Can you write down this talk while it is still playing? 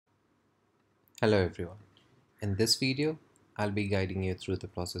Hello everyone. In this video, I'll be guiding you through the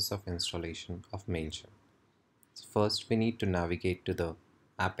process of installation of Mailchimp. So first, we need to navigate to the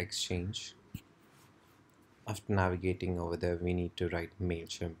App Exchange. After navigating over there, we need to write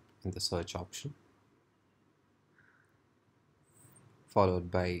Mailchimp in the search option, followed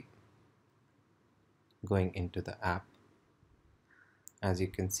by going into the app. As you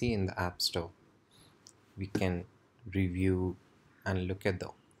can see in the App Store, we can review and look at the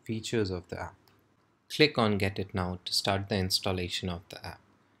features of the app. Click on Get It Now to start the installation of the app.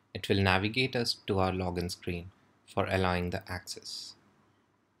 It will navigate us to our login screen for allowing the access.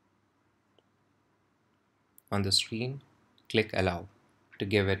 On the screen, click Allow to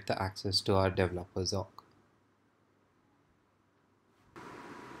give it the access to our developers org.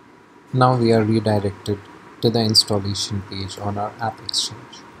 Now we are redirected to the installation page on our App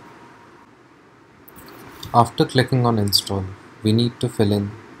Exchange. After clicking on Install, we need to fill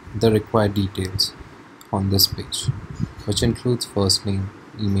in the required details on this page, which includes first name,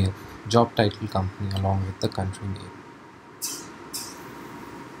 email, job title, company along with the country name.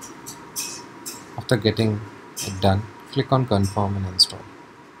 After getting it done, click on Confirm and Install.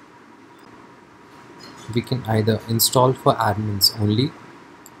 We can either install for admins only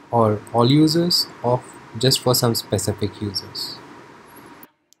or all users or just for some specific users.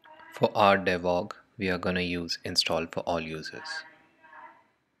 For our dev org, we are going to use install for all users.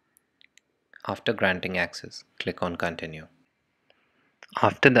 After granting access, click on Continue.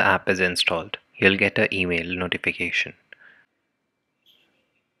 After the app is installed, you'll get an email notification.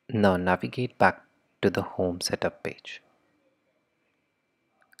 Now navigate back to the Home Setup page.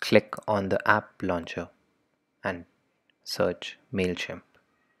 Click on the app launcher and search Mailchimp.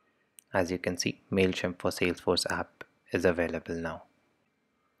 As you can see, Mailchimp for Salesforce app is available now.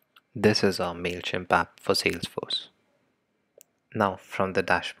 This is our Mailchimp app for Salesforce. Now from the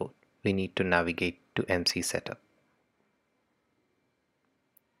dashboard, we need to navigate to MC Setup.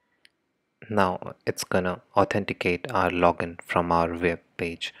 Now it's gonna authenticate our login from our web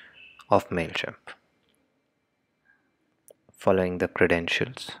page of Mailchimp. Following the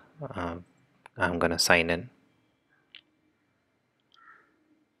credentials, I'm gonna sign in.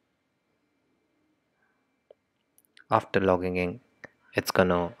 After logging in, it's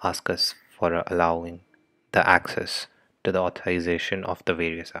gonna ask us for allowing the access to the authorization of the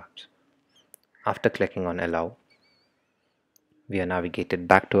various apps. After clicking on allow, we are navigated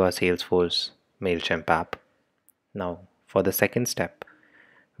back to our Salesforce Mailchimp app. Now for the second step,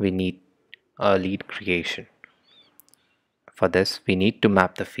 we need a lead creation. For this, we need to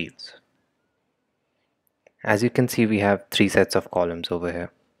map the fields. As you can see, we have three sets of columns over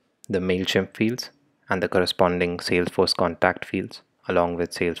here: the Mailchimp fields and the corresponding Salesforce contact fields along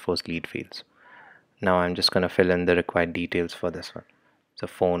with Salesforce lead fields. Now I'm just going to fill in the required details for this one. So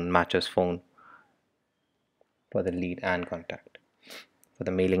phone matches phone for the lead and contact. For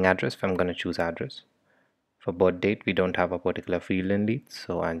the mailing address, I'm going to choose address. For birth date, we don't have a particular field in leads,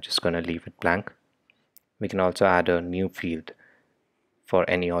 so I'm just going to leave it blank. We can also add a new field for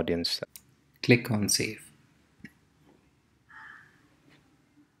any audience. Click on Save.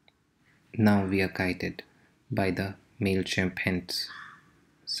 Now we are guided by the Mailchimp hints.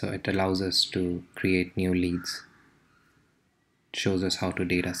 So it allows us to create new leads. It shows us how to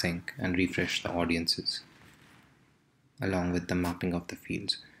data sync and refresh the audiences along with the mapping of the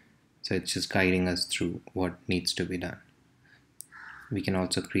fields. So it's just guiding us through what needs to be done. We can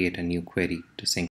also create a new query to sync